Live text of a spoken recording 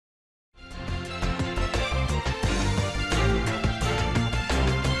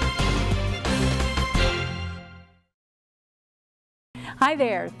Hi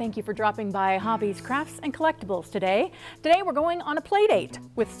there, thank you for dropping by Hobbies, Crafts, and Collectibles today. Today we're going on a play date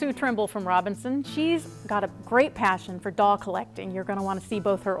with Sue Trimble from Robinson. She's got a great passion for doll collecting. You're going to want to see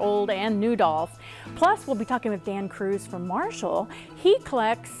both her old and new dolls. Plus we'll be talking with Dan Cruz from Marshall. He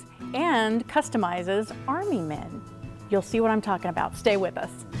collects and customizes Army men. You'll see what I'm talking about. Stay with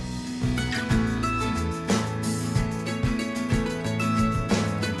us.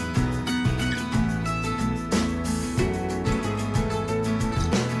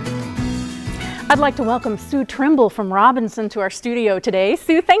 I'd like to welcome Sue Trimble from Robinson to our studio today.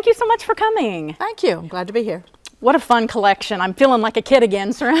 Sue, thank you so much for coming. Thank you. I'm glad to be here. What a fun collection. I'm feeling like a kid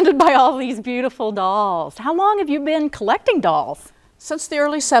again, surrounded by all these beautiful dolls. How long have you been collecting dolls? Since the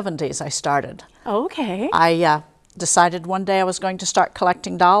early 70s I started. Okay. I decided one day I was going to start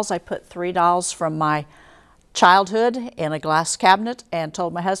collecting dolls. I put 3 dolls from my childhood in a glass cabinet and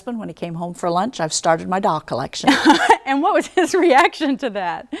told my husband when he came home for lunch, I've started my doll collection. And what was his reaction to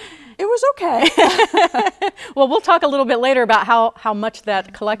that? It was okay. Well, we'll talk a little bit later about how much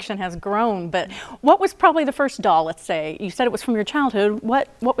that collection has grown, but what was probably the first doll, let's say? You said it was from your childhood. What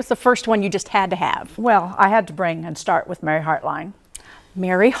was the first one you just had to have? Well, I had to bring and start with Mary Hartline.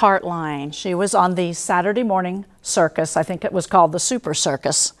 Mary Hartline. She was on the Saturday morning circus. I think it was called the Super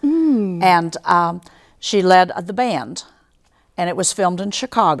Circus. And she led the band, and it was filmed in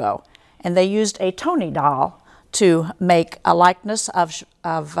Chicago. And they used a Tony doll to make a likeness of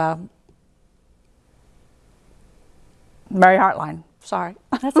Mary Hartline. Sorry.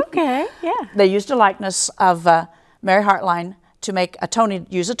 That's okay, yeah. They used a likeness of Mary Hartline to make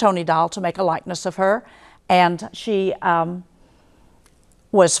use a Tony doll to make a likeness of her. And she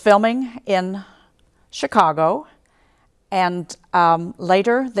was filming in Chicago. And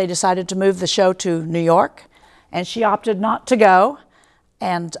later they decided to move the show to New York. And she opted not to go.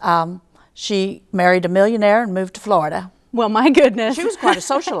 And she married a millionaire and moved to Florida. Well, my goodness. She was quite a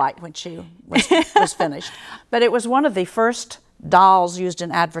socialite when she was finished. But it was one of the first dolls used in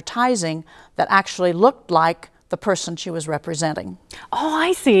advertising that actually looked like the person she was representing. Oh,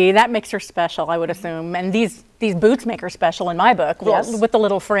 I see. That makes her special, I would assume. And these boots make her special in my book. Yes. With the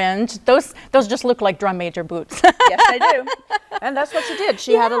little fringe. Those just look like drum major boots. Yes, they do. And that's what she did.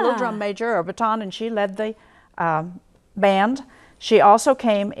 She had a little drum major or baton, and she led the band. She also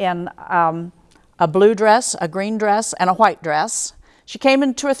came in a blue dress, a green dress, and a white dress. She came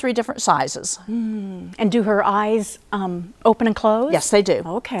in 2 or 3 different sizes. And do her eyes open and close? Yes, they do.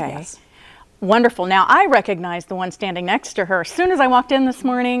 Okay. Yes. Wonderful. Now, I recognize the one standing next to her. As soon as I walked in this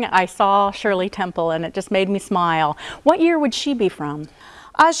morning, I saw Shirley Temple, and it just made me smile. What year would she be from?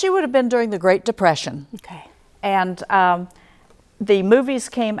 She would have been during the Great Depression. Okay. And the movies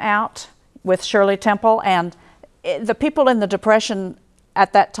came out with Shirley Temple, and the people in the Depression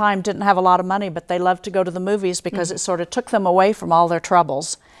at that time didn't have a lot of money, but they loved to go to the movies because it sort of took them away from all their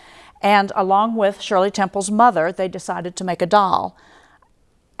troubles. And along with Shirley Temple's mother, they decided to make a doll.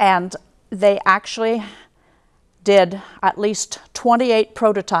 And they actually did at least 28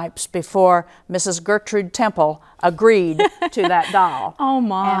 prototypes before Mrs. Gertrude Temple agreed to that doll. Oh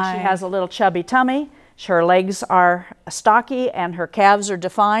my. And she has a little chubby tummy. Her legs are stocky and her calves are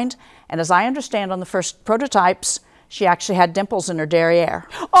defined. And as I understand on the first prototypes, she actually had dimples in her derriere.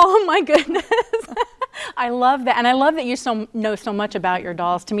 Oh my goodness. I love that. And I love that you know so much about your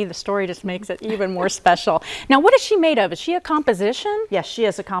dolls. To me, the story just makes it even more special. Now, what is she made of? Is she a composition? Yes, she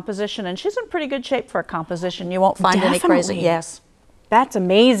is a composition, and she's in pretty good shape for a composition. You won't find any crazy. Yes. That's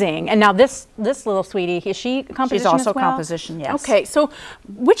amazing. And now this little sweetie, is she a composition She's also as well? composition, yes. Okay, so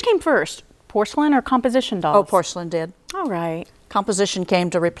which came first, porcelain or composition dolls? Oh, porcelain did. All right. Composition came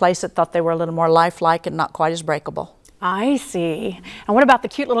to replace it, thought they were a little more lifelike and not quite as breakable. I see. And what about the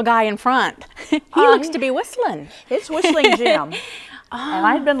cute little guy in front? He looks to be whistling. It's Whistling Jim. And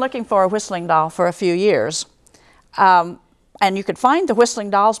I'd been looking for a whistling doll for a few years. And you could find the whistling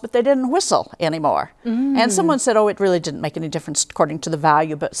dolls, but they didn't whistle anymore. And someone said, oh, it really didn't make any difference according to the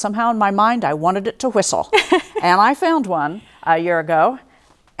value, but somehow in my mind I wanted it to whistle. And I found one a year ago,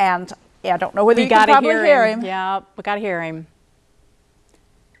 and I don't know whether you can probably hear him. Yeah, we gotta hear him.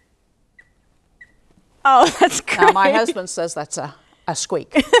 Oh, that's great. Now, my husband says that's a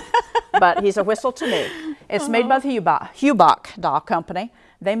squeak, but he's a whistle to me. It's made by the Hubach Doll Company.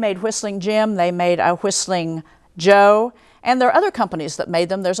 They made Whistling Jim, they made a Whistling Joe, and there are other companies that made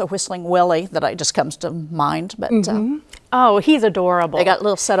them. There's a Whistling Willie that just comes to mind. But oh, he's adorable. They got a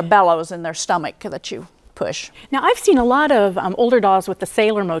little set of bellows in their stomach that you push. Now, I've seen a lot of older dolls with the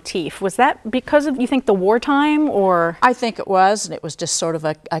sailor motif. Was that because of, you think, the wartime, or? I think it was, and it was just sort of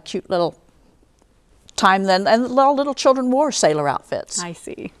a cute little time then, and all little children wore sailor outfits. I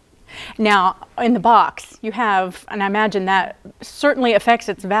see. Now, in the box, you have, and I imagine that certainly affects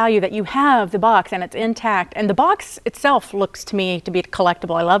its value, that you have the box and it's intact. And the box itself looks to me to be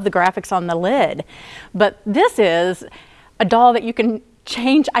collectible. I love the graphics on the lid. But this is a doll that you can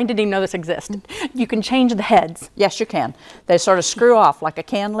change. I didn't even know this existed. You can change the heads. Yes, you can. They sort of screw off like a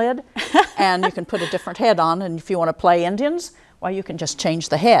can lid, and you can put a different head on. And if you want to play Indians, well, you can just change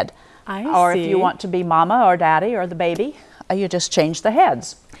the head. Or if you want to be mama or daddy or the baby, you just change the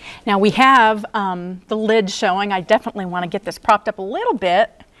heads. Now we have the lid showing. I definitely want to get this propped up a little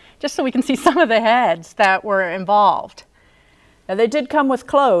bit just so we can see some of the heads that were involved. Now they did come with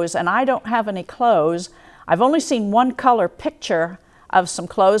clothes, and I don't have any clothes. I've only seen one color picture of some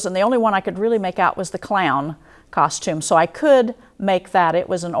clothes, and the only one I could really make out was the clown costume. So I could make that. It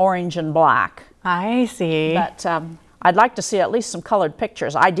was an orange and black. I see. But I'd like to see at least some colored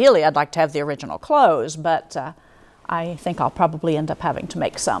pictures. Ideally, I'd like to have the original clothes, but I think I'll probably end up having to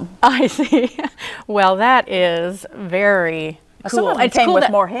make some. I see. Well, that is very cool. Some of them came with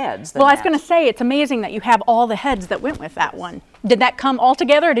more heads than I was going to say, it's amazing that you have all the heads that went with that one. Did that come all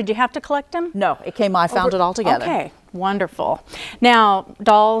together, or did you have to collect them? No, it came, I found it all together. Okay, wonderful. Now,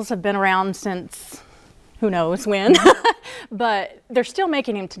 dolls have been around since who knows when, but they're still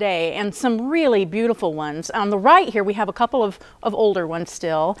making them today, and some really beautiful ones. On the right here, we have a couple of older ones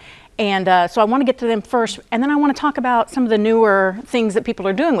still, and so I want to get to them first, and then I want to talk about some of the newer things that people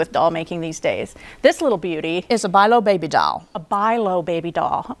are doing with doll making these days. This little beauty is a Bilo baby doll. A Bilo baby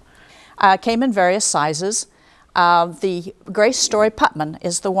doll. Came in various sizes. The Grace Story Putman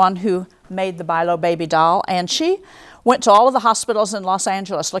is the one who made the Bilo baby doll, and she went to all of the hospitals in Los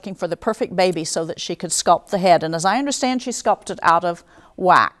Angeles looking for the perfect baby so that she could sculpt the head. And as I understand, she sculpted out of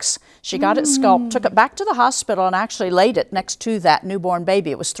wax. She got it sculpted, took it back to the hospital, and actually laid it next to that newborn baby.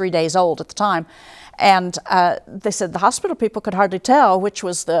 It was 3 days old at the time. And they said the hospital people could hardly tell which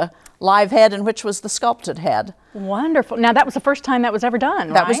was the live head and which was the sculpted head. Wonderful. Now that was the first time that was ever done,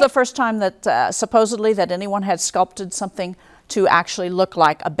 right? That was the first time that supposedly that anyone had sculpted something to actually look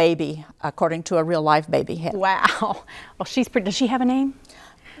like a baby, according to a real live baby head. Wow. Well, she's pretty. Does she have a name?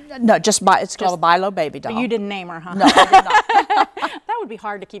 No, it's called a Bilo baby doll. But you didn't name her, huh? No, I did not. That would be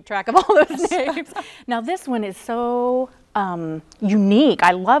hard to keep track of all those names. Now this one is so unique.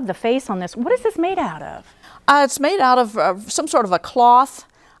 I love the face on this. What is this made out of? It's made out of some sort of a cloth,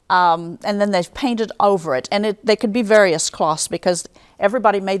 and then they've painted over it. And they could be various cloths because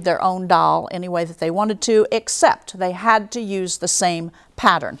everybody made their own doll any way that they wanted to, except they had to use the same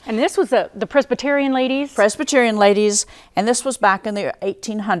pattern. And this was the Presbyterian ladies? Presbyterian ladies, and this was back in the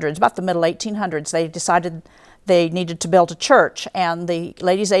 1800s, about the middle 1800s. They decided they needed to build a church, and the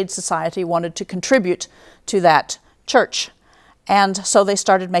Ladies' Aid Society wanted to contribute to that church. And so they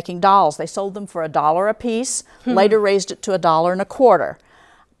started making dolls. They sold them for $1 a piece, later raised it to $1.25.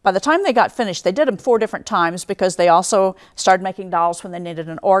 By the time they got finished, they did them 4 different times because they also started making dolls when they needed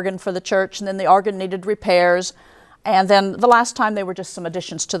an organ for the church, and then the organ needed repairs, and then the last time they were just some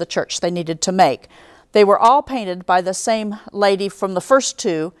additions to the church they needed to make. They were all painted by the same lady from the first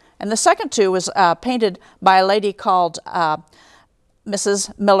 2, and the second 2 was painted by a lady called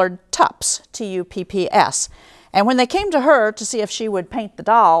Mrs. Millard Tupps, T-U-P-P-S. And when they came to her to see if she would paint the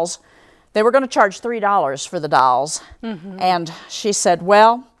dolls, they were going to charge $3 for the dolls. And she said,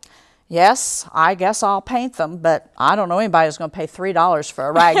 well, yes, I guess I'll paint them, but I don't know anybody who's going to pay $3 for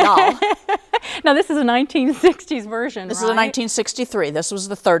a rag doll. Now this is a 1960s version, This right? is a 1963. This was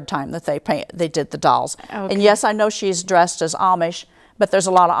the 3rd time that they did the dolls. Okay. And yes, I know she's dressed as Amish, but there's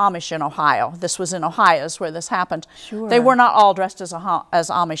a lot of Amish in Ohio. This was in Ohio is where this happened. Sure. They were not all dressed as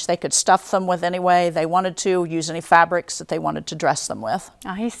Amish. They could stuff them with any way they wanted to, use any fabrics that they wanted to dress them with.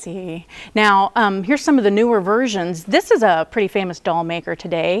 I see. Now, here's some of the newer versions. This is a pretty famous doll maker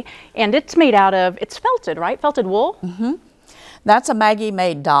today, and it's made out of, it's felted, right? Felted wool? That's a Maggie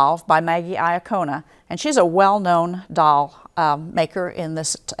Made doll by Maggie Iacona, and she's a well-known doll maker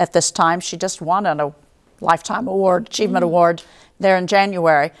at this time. She just won a Lifetime Award, Achievement Award there in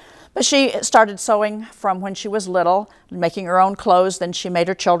January. But she started sewing from when she was little, making her own clothes. Then she made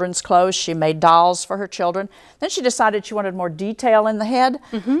her children's clothes. She made dolls for her children. Then she decided she wanted more detail in the head,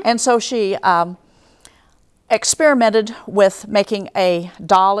 and so she experimented with making a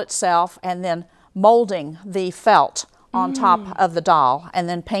doll itself and then molding the felt on top of the doll and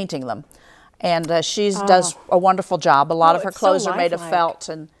then painting them. And she does a wonderful job. A lot of her clothes are made of felt,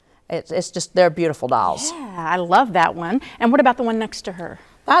 and it's just, they're beautiful dolls. Yeah, I love that one. And what about the one next to her?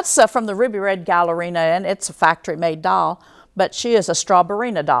 That's from the Ruby Red Gallerina, and it's a factory-made doll, but she is a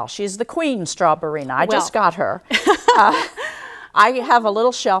Strawberryna doll. She's the Queen Strawberryna. I just got her. I have a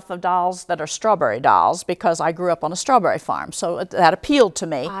little shelf of dolls that are strawberry dolls because I grew up on a strawberry farm, so that appealed to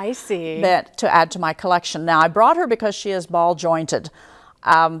me. I see. To add to my collection. Now, I brought her because she is ball jointed.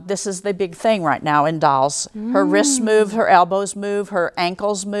 This is the big thing right now in dolls. Her wrists move, her elbows move, her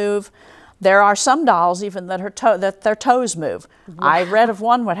ankles move. There are some dolls even that their toes move. Wow. I read of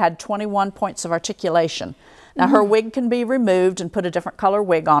one that had 21 points of articulation. Now, her wig can be removed and put a different color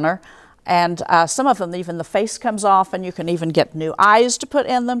wig on her. And some of them, even the face comes off, and you can even get new eyes to put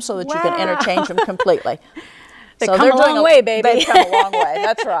in them so that you can interchange them completely. They come a long way, baby. They come a long way,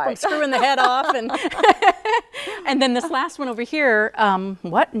 that's right. From screwing the head off. And then this last one over here,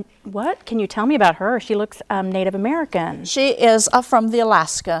 what can you tell me about her? She looks Native American. She is from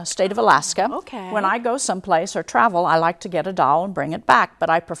the state of Alaska. Okay. When I go someplace or travel, I like to get a doll and bring it back, but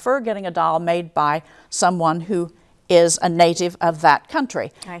I prefer getting a doll made by someone who is a native of that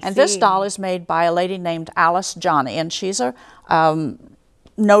country. And this doll is made by a lady named Alice Johnny, and she's a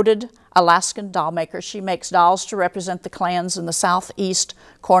noted Alaskan doll maker. She makes dolls to represent the clans in the southeast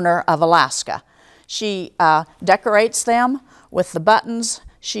corner of Alaska. She decorates them with the buttons.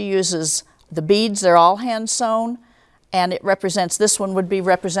 She uses the beads. They're all hand sewn, and it represents, this one would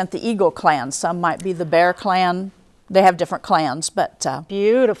represent the Eagle clan. Some might be the Bear clan. They have different clans, but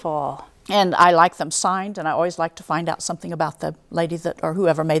beautiful. And I like them signed, and I always like to find out something about the lady or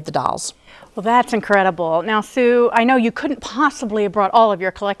whoever made the dolls. Well, that's incredible. Now, Sue, I know you couldn't possibly have brought all of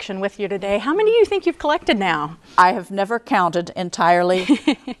your collection with you today. How many do you think you've collected now? I have never counted entirely.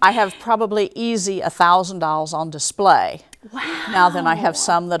 I have probably easy 1,000 dolls on display. Wow. Now then, I have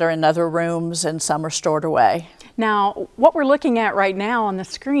some that are in other rooms, and some are stored away. Now, what we're looking at right now on the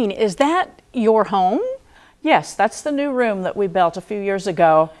screen, is that your home? Yes, that's the new room that we built a few years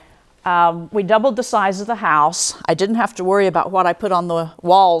ago. We doubled the size of the house. I didn't have to worry about what I put on the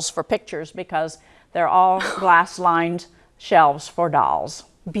walls for pictures because they're all glass-lined shelves for dolls.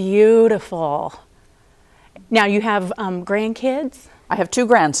 Beautiful. Now you have grandkids? I have 2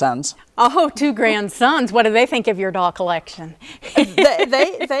 grandsons. Oh, 2 grandsons. What do they think of your doll collection?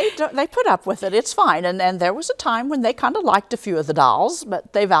 They put up with it. It's fine. And there was a time when they kind of liked a few of the dolls,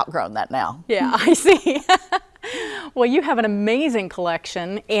 but they've outgrown that now. Yeah, I see. Well, you have an amazing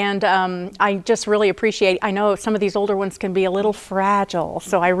collection, and I just really appreciate, I know some of these older ones can be a little fragile,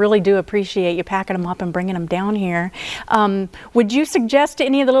 so I really do appreciate you packing them up and bringing them down here. Would you suggest to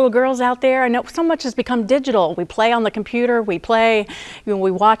any of the little girls out there, I know so much has become digital, we play on the computer, we play, we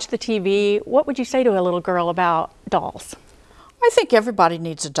watch the TV, what would you say to a little girl about dolls? I think everybody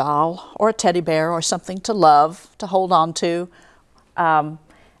needs a doll or a teddy bear or something to love, to hold on to.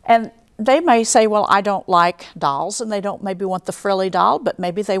 And they may say, well, I don't like dolls, and they don't maybe want the frilly doll, but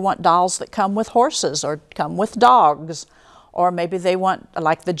maybe they want dolls that come with horses or come with dogs, or maybe they want,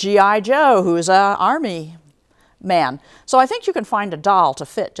 like the G.I. Joe, who's an army man. So I think you can find a doll to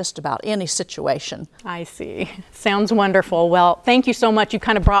fit just about any situation. I see. Sounds wonderful. Well, thank you so much. You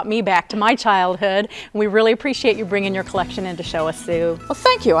kind of brought me back to my childhood. We really appreciate you bringing your collection in to show us, Sue. Well,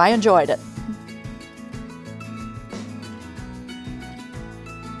 thank you. I enjoyed it.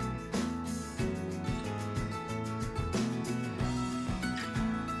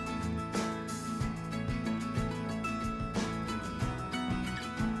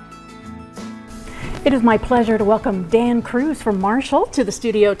 It is my pleasure to welcome Dan Cruz from Marshall to the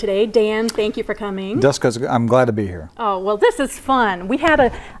studio today. Dan, thank you for coming. Duska, I'm glad to be here. Oh, well, this is fun. We had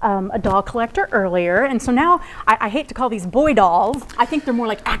a doll collector earlier, and so now I hate to call these boy dolls. I think they're more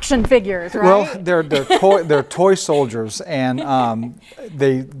like action figures, right? Well, they're toy soldiers, and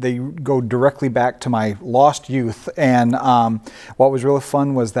they go directly back to my lost youth. And what was really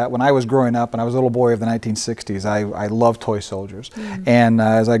fun was that when I was growing up, and I was a little boy of the 1960s, I loved toy soldiers. And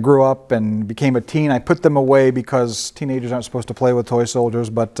as I grew up and became a teen, I put them away because teenagers aren't supposed to play with toy soldiers,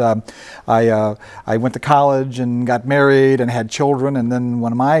 but I went to college and got married and had children, and then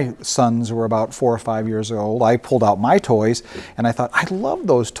when my sons were about 4 or 5 years old, I pulled out my toys, and I thought, I love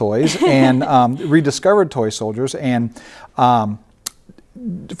those toys, and rediscovered toy soldiers, and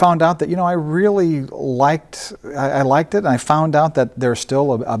found out that, you know, I really liked it, and I found out that there's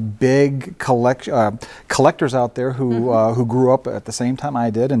still a big collectors out there who grew up at the same time I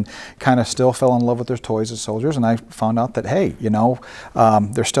did and kind of still fell in love with their toys as soldiers, and I found out that, hey, you know,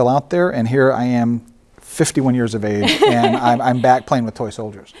 they're still out there, and here I am 51 years of age, and I'm back playing with toy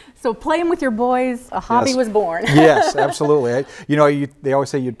soldiers. So playing with your boys, a hobby was born. Yes, absolutely. You know, they always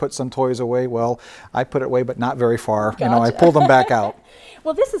say you'd put some toys away. Well, I put it away, but not very far. Gotcha. You know, I pulled them back out.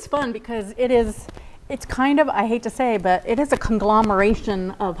 Well, this is fun because it's kind of, I hate to say, but it is a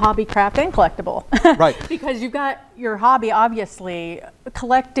conglomeration of hobby, craft, and collectible. Right. Because you've got your hobby, obviously,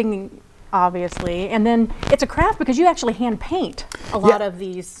 collecting obviously, and then it's a craft because you actually hand paint a lot of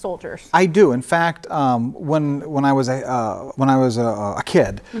these soldiers. I do. In fact, when I was a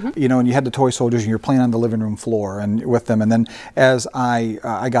kid, you know, and you had the toy soldiers, and you're playing on the living room floor and with them, and then as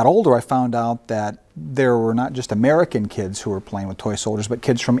I got older, I found out that there were not just American kids who were playing with toy soldiers, but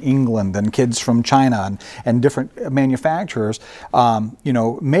kids from England and kids from China and different manufacturers, you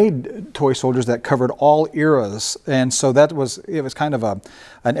know, made toy soldiers that covered all eras. And so it was kind of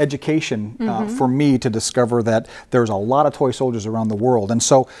an education for me to discover that there's a lot of toy soldiers around the world. And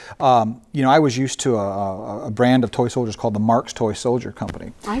so, you know, I was used to a brand of toy soldiers called the Marx Toy Soldier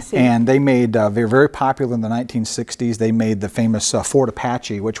Company. I see. And they made, they were very popular in the 1960s. They made the famous Fort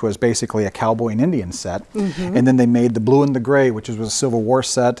Apache, which was basically a cowboy and Indian set. And then they made the Blue and the Gray, which was a Civil War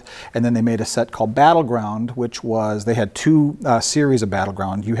set. And then they made a set called Battleground, which was, they had two series of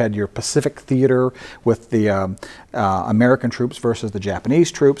Battleground. You had your Pacific Theater with the American troops versus the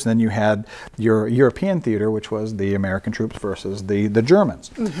Japanese troops. And then you had your European theater, which was the American troops versus the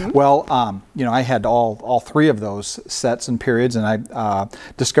Germans. Well, you know, I had all three of those sets and periods, and I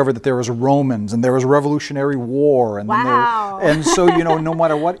discovered that there was Romans and there was Revolutionary War. And and so, you know, no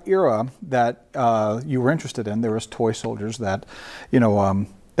matter what era that you were interested in, there was toy soldiers that, you know,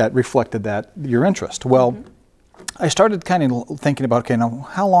 that reflected your interest. Well, I started kind of thinking about, okay, now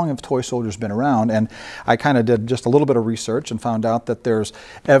how long have toy soldiers been around? And I kind of did just a little bit of research and found out that there's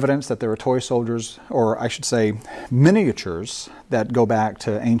evidence that there were toy soldiers, or I should say miniatures, that go back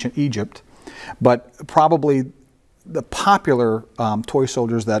to ancient Egypt. But probably the popular toy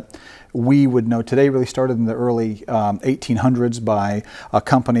soldiers that we would know today really started in the early 1800s by a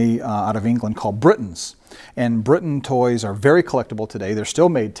company out of England called Britton's. And Britton toys are very collectible today. They're still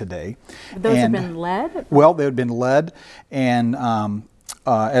made today. Those have been lead? Well, they had been lead, and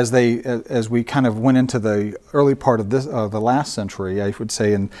as we kind of went into the early part of the last century, I would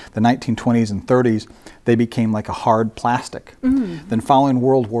say in the 1920s and 30s, they became like a hard plastic. Then following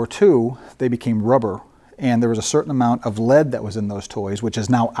World War II, they became rubber. And there was a certain amount of lead that was in those toys, which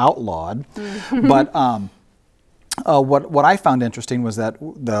is now outlawed. But what I found interesting was that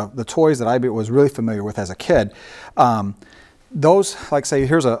the toys that I was really familiar with as a kid, those, like say,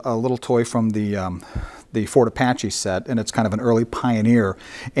 here's a little toy from the Fort Apache set, and it's kind of an early pioneer.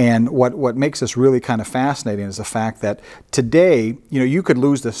 And what makes this really kind of fascinating is the fact that today, you know, you could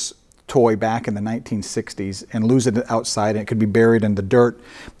lose this toy back in the 1960s and lose it outside, and it could be buried in the dirt,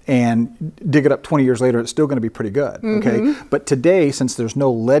 and dig it up 20 years later, it's still going to be pretty good. Okay, but today, since there's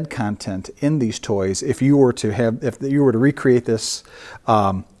no lead content in these toys, if you were to recreate this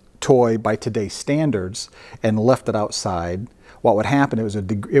toy by today's standards and left it outside, what would happen is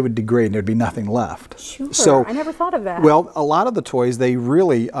it would degrade and there'd be nothing left. Sure, so, I never thought of that. Well, a lot of the toys, they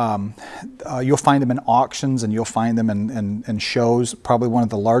really, you'll find them in auctions, and you'll find them in shows. Probably one of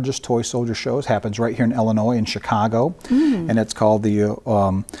the largest toy soldier shows happens right here in Illinois, in Chicago, and it's called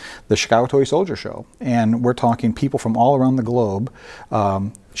the Chicago Toy Soldier Show. And we're talking people from all around the globe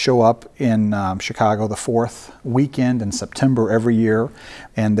show up in Chicago the 4th weekend in September every year,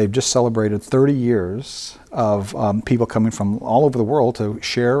 and they've just celebrated 30 years of people coming from all over the world to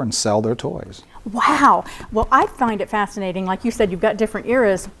share and sell their toys. Wow. Well, I find it fascinating. Like you said, you've got different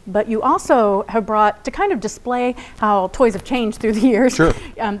eras, but you also have brought, to kind of display how toys have changed through the years. Sure.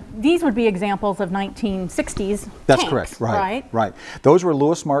 These would be examples of 1960s That's tanks, correct, right. Those were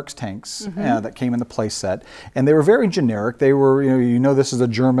Lewis Marx tanks that came in the play set, and they were very generic. They were, you know, this is a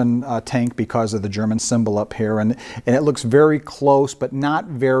German tank because of the German symbol up here, and it looks very close, but not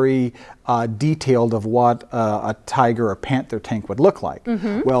very detailed of what a tiger or panther tank would look like.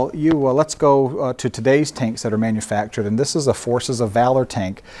 Well, let's go to today's tanks that are manufactured, and this is a Forces of Valor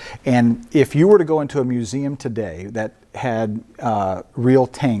tank. And if you were to go into a museum today that had real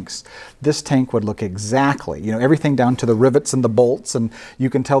tanks, this tank would look exactly, you know, everything down to the rivets and the bolts, and you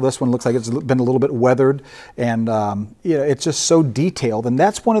can tell this one looks like it's been a little bit weathered, and you know, it's just so detailed. And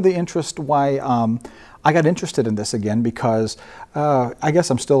that's one of the interests why I got interested in this again, because I guess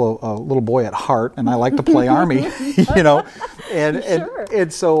I'm still a little boy at heart, and I like to play Army, you know,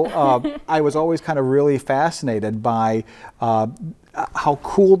 and so I was always kind of really fascinated by how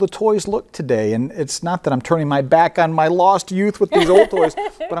cool the toys look today. And it's not that I'm turning my back on my lost youth with these old toys,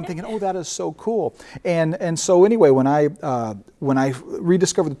 but I'm thinking, oh, that is so cool. And so anyway, when I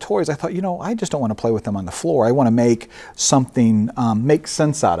rediscovered the toys, I thought, you know, I just don't want to play with them on the floor. I want to make something, make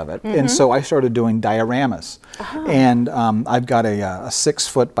sense out of it. And so I started doing dioramas. And I've got a 6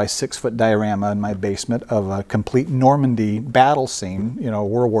 foot by 6 foot diorama in my basement of a complete Normandy battle scene, you know,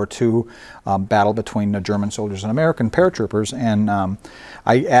 World War II battle between the German soldiers and American paratroopers. And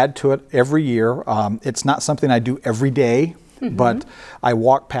I add to it every year. It's not something I do every day, but I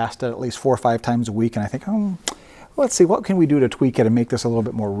walk past it at least 4 or 5 times a week, and I think, oh, let's see, what can we do to tweak it and make this a little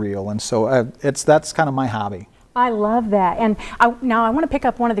bit more real? And so that's kind of my hobby. I love that. And now I want to pick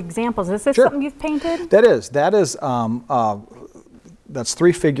up one of the examples. Is this something you've painted? That is. That's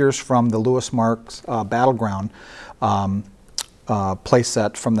 3 figures from the Lewis Marks Battleground play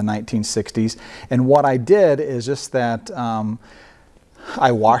set from the 1960s. And what I did is just that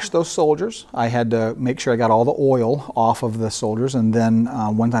I washed those soldiers. I had to make sure I got all the oil off of the soldiers, and then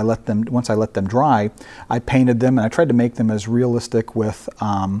once I let them dry, I painted them, and I tried to make them as realistic with,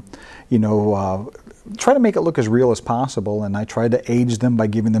 try to make it look as real as possible. And I tried to age them by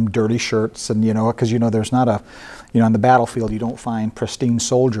giving them dirty shirts, and because there's not a, on the battlefield you don't find pristine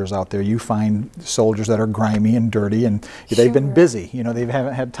soldiers out there. You find soldiers that are grimy and dirty, and they've been busy. They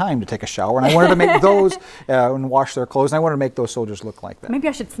haven't had time to take a shower, and I wanted to make those and wash their clothes. And I wanted to make those soldiers look like that. Maybe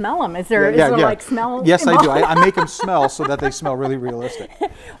I should smell them. Is there like smell? Yes, I do. I make them smell so that they smell really realistic.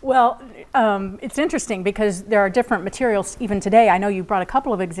 Well, it's interesting because there are different materials even today. I know you brought a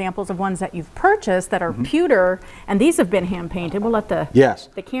couple of examples of ones that you've purchased that are pewter, and these have been hand painted. We'll let the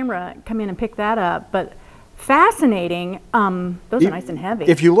camera come in and pick that up. But fascinating. Those are nice and heavy.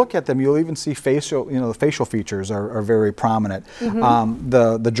 If you look at them, you'll even see facial. The facial features are very prominent.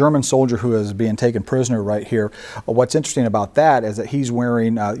 The German soldier who is being taken prisoner right here. What's interesting about that is that he's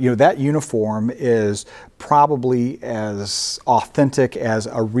wearing. That uniform is probably as authentic as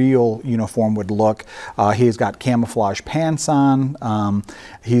a real uniform would look. He's got camouflage pants on.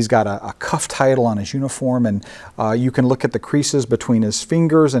 He's got a cuff title on his uniform, and you can look at the creases between his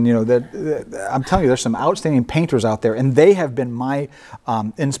fingers. And I'm telling you, there's some outstanding painters out there, and they have been my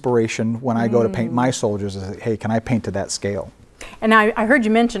inspiration when I go to paint my soldiers. Is, hey, can I paint to that scale? And I heard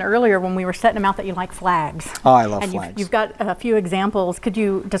you mention earlier when we were setting them out that you like flags. Oh, I love flags. You've got a few examples. Could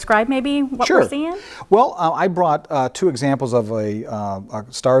you describe maybe what we're seeing? Well, I brought 2 examples of a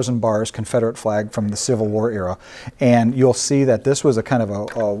Stars and Bars Confederate flag from the Civil War era. And you'll see that this was a kind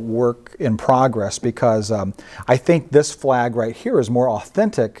of a work in progress, because I think this flag right here is more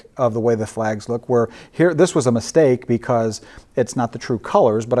authentic of the way the flags look, where here this was a mistake because it's not the true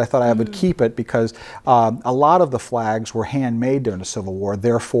colors, but I thought I would keep it because a lot of the flags were handmade during the Civil War.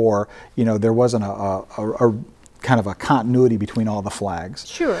 Therefore, there wasn't a kind of a continuity between all the flags.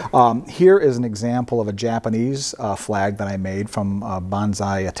 Sure. Here is an example of a Japanese flag that I made from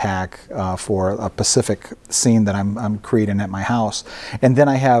Banzai Attack for a Pacific scene that I'm creating at my house. And then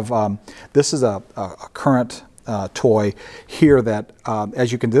I have, this is a current toy here that,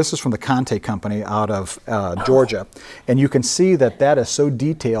 as you can, this is from the Conte Company out of Georgia, and you can see that is so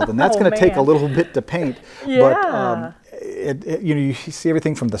detailed, and that's going to take a little bit to paint. Yeah. But you see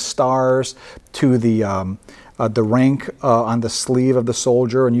everything from the stars to the rank on the sleeve of the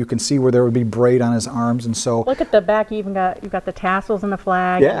soldier, and you can see where there would be braid on his arms, and so. Look at the back. You've got the tassels in the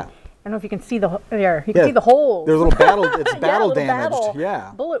flag. Yeah. I don't know if you can see the there. You can see the holes. There's a little battle. It's battle damaged.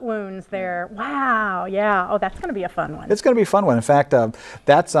 Yeah. Bullet wounds there. Wow. Yeah. Oh, that's going to be a fun one. It's going to be a fun one. In fact,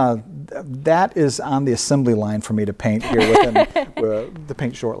 that is on the assembly line for me to paint here within to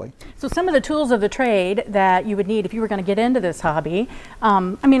paint shortly. So some of the tools of the trade that you would need if you were going to get into this hobby. I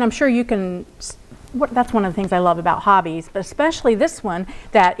mean, I'm sure you can. That's one of the things I love about hobbies, but especially this one,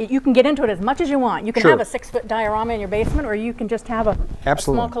 that you can get into it as much as you want. You can have a 6-foot diorama in your basement, or you can just have a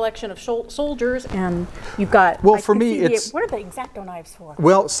small collection of soldiers, and you've got. Well, for me, it's. What are the X-Acto knives for?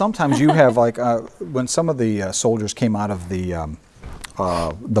 Well, sometimes you have like when some of the soldiers came out of the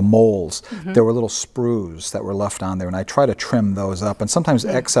molds, there were little sprues that were left on there, and I try to trim those up. And sometimes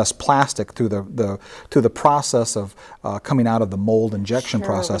excess plastic through the process of coming out of the mold injection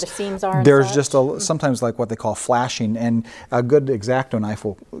process. Where the seams are. There's just sometimes like what they call flashing, and a good X-Acto knife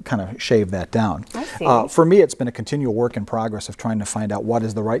will kind of shave that down. I see. For me, it's been a continual work in progress of trying to find out what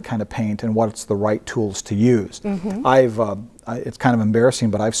is the right kind of paint and what's the right tools to use. It's kind of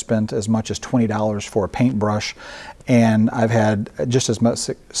embarrassing, but I've spent as much as $20 for a paintbrush, and I've had just as much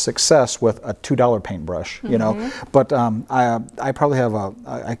success with a $2 paintbrush, you know. But I probably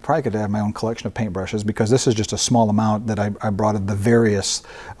could have my own collection of paintbrushes, because this is just a small amount that I brought of the various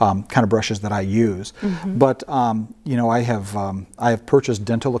kind of brushes that I use. But you know, I have purchased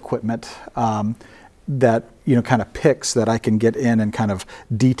dental equipment that, you know, kind of picks that I can get in and kind of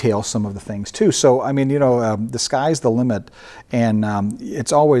detail some of the things too. So I mean, you know, the sky's the limit, and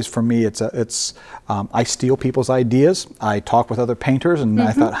it's always, for me, I steal people's ideas. I talk with other painters, and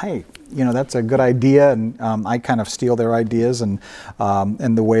I thought, hey, you know, that's a good idea, and I kind of steal their ideas and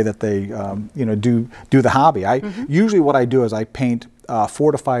the way that they you know, do the hobby. Usually what I do is I paint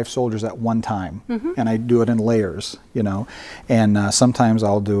 4 to 5 soldiers at one time, and I do it in layers, you know. And sometimes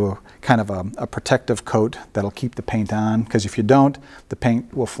I'll do kind of a protective coat that'll keep the paint on, because if you don't, the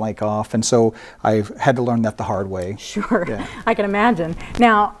paint will flake off. And so I've had to learn that the hard way. Sure, yeah. I can imagine.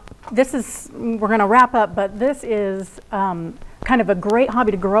 Now, we're going to wrap up, but this is kind of a great hobby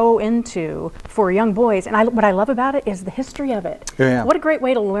to grow into for young boys. And what I love about it is the history of it. Yeah. What a great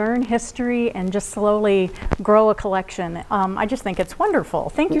way to learn history and just slowly grow a collection. I just think it's wonderful.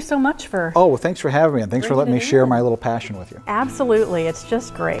 Thank you so much for... Oh, well, thanks for having me, and thanks for letting me share my little passion with you. Absolutely, it's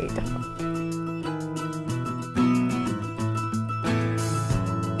just great.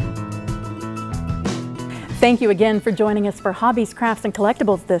 Thank you again for joining us for Hobbies, Crafts, and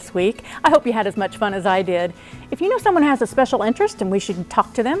Collectibles this week. I hope you had as much fun as I did. If you know someone who has a special interest and we should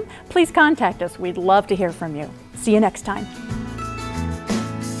talk to them, please contact us. We'd love to hear from you. See you next time.